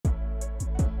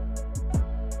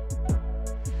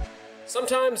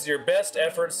Sometimes your best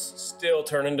efforts still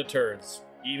turn into turds,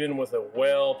 even with a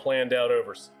well-planned out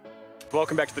overseed.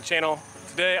 Welcome back to the channel.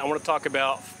 Today I want to talk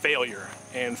about failure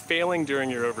and failing during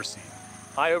your overseed.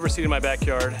 I overseeded my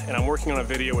backyard and I'm working on a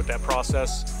video with that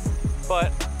process,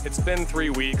 but it's been 3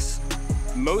 weeks.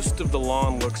 Most of the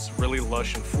lawn looks really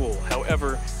lush and full.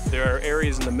 However, there are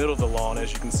areas in the middle of the lawn,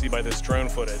 as you can see by this drone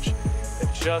footage, that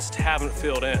just haven't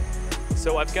filled in.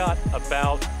 So I've got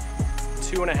about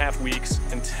 2.5 weeks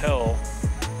until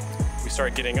we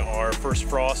start getting our first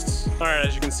frosts. All right,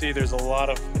 as you can see, there's a lot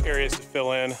of areas to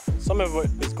fill in. Some of it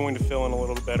is going to fill in a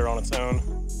little bit better on its own,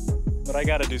 but I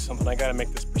gotta do something. I gotta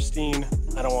make this pristine.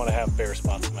 I don't wanna have bare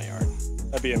spots in my yard.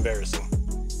 That'd be embarrassing.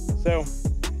 So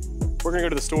we're gonna go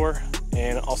to the store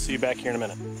and I'll see you back here in a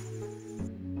minute.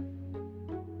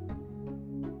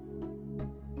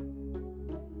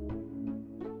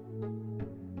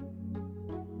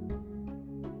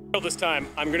 This time,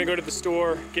 I'm gonna go to the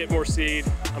store, get more seed.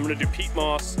 I'm gonna do peat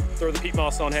moss, throw the peat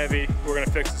moss on heavy. We're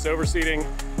gonna fix this overseeding.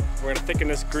 We're gonna thicken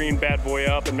this green bad boy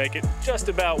up and make it just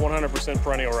about 100%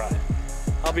 perennial rye.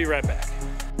 I'll be right back.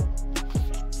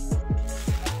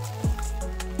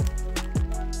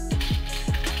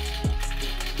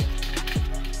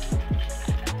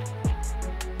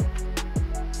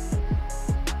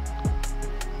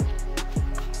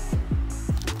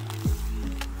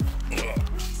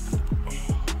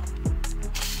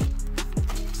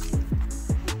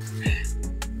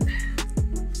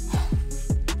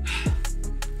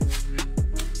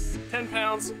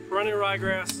 Perennial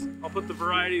ryegrass. I'll put the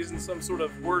varieties in some sort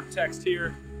of word text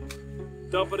here.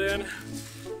 Dump it in.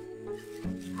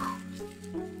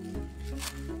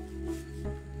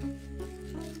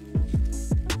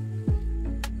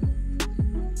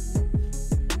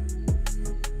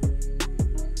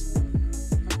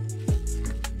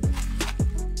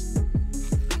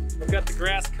 I've got the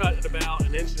grass cut at about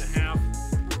 1.5 inches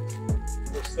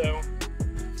or so.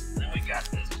 Then we got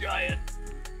this giant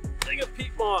thing of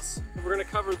peat moss. We're gonna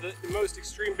cover the most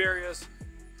extreme areas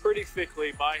pretty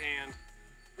thickly by hand.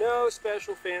 No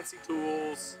special fancy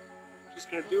tools. Just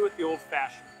gonna do it the old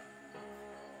fashioned.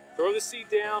 Throw the seed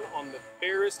down on the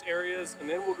barest areas and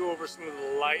then we'll go over some of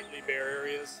the lightly bare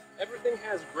areas. Everything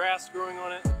has grass growing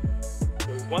on it.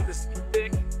 So we want this to be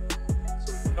thick.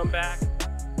 So we can come back,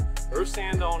 throw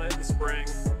sand on it in the spring.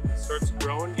 It starts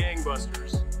growing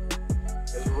gangbusters,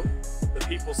 as the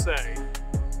people say.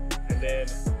 And then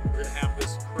we're gonna have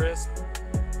this crisp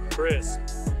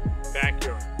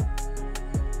backyard.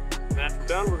 And after we're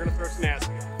done, we're gonna throw some acid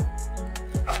in.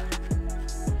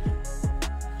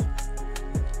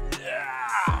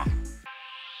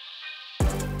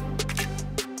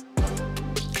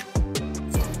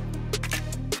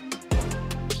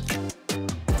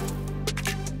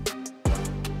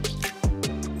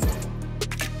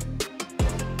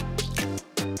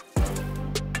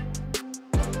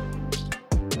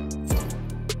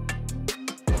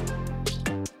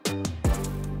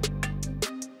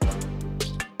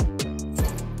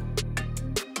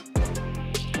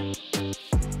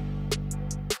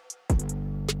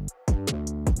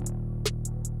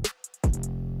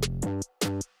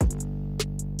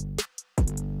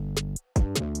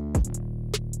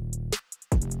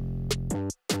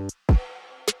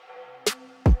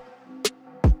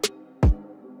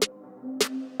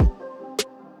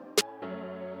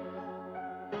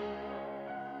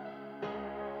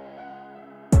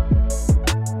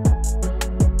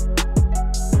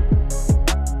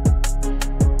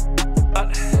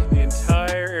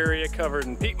 Covered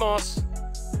in peat moss,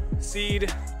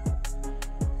 seed,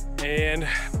 and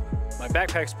my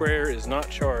backpack sprayer is not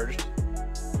charged,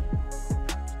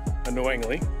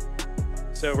 annoyingly.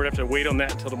 So we're gonna have to wait on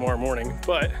that until tomorrow morning,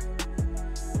 but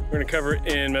we're gonna cover it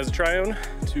in matsdawson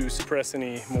to suppress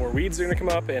any more weeds that are gonna come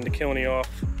up and to kill any off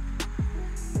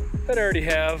that I already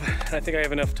have. I think I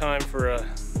have enough time for a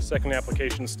second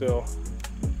application still,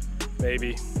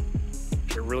 maybe,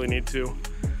 if I really need to,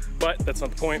 but that's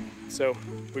not the point. So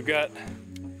we've got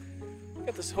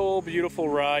this whole beautiful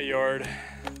rye yard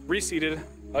reseeded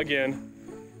again.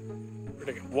 We're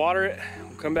gonna water it.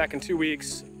 We'll come back in 2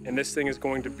 weeks and this thing is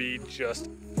going to be just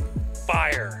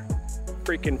fire.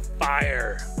 Freaking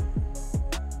fire.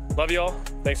 Love y'all.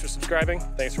 Thanks for subscribing.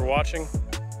 Thanks for watching.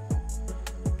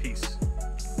 Peace.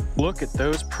 Look at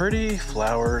those pretty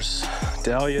flowers.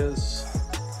 Dahlias,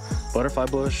 butterfly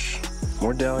bush,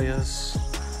 more dahlias,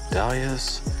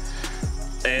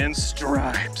 and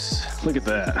stripes. Look at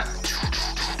that.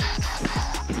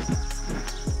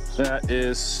 That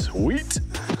is sweet.